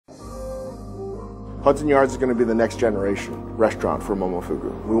Hudson Yards is going to be the next generation restaurant for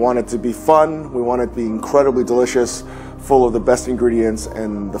Momofuku. We want it to be fun, we want it to be incredibly delicious, full of the best ingredients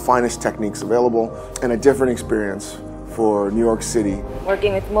and the finest techniques available, and a different experience for New York City.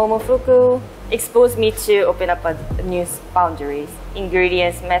 Working with Momofuku exposed me to open up new boundaries,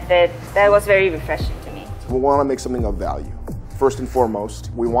 ingredients, method. That was very refreshing to me. We want to make something of value. First and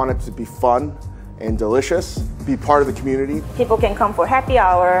foremost, we want it to be fun and delicious, be part of the community. People can come for happy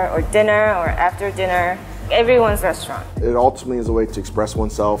hour or dinner or after dinner. Everyone's restaurant. It ultimately is a way to express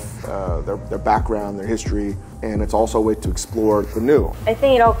oneself, their background, their history, and it's also a way to explore the new. I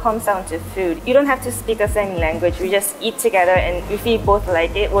think it all comes down to food. You don't have to speak the same language. We just eat together, and if we both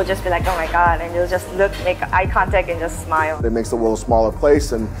like it, we'll just be like, oh my God, and you'll just look, make eye contact, and just smile. It makes the world a smaller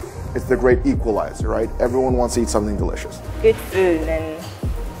place, and it's the great equalizer, right? Everyone wants to eat something delicious. Good food and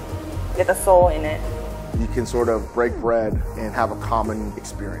with a soul in it. You can sort of break bread and have a common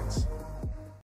experience.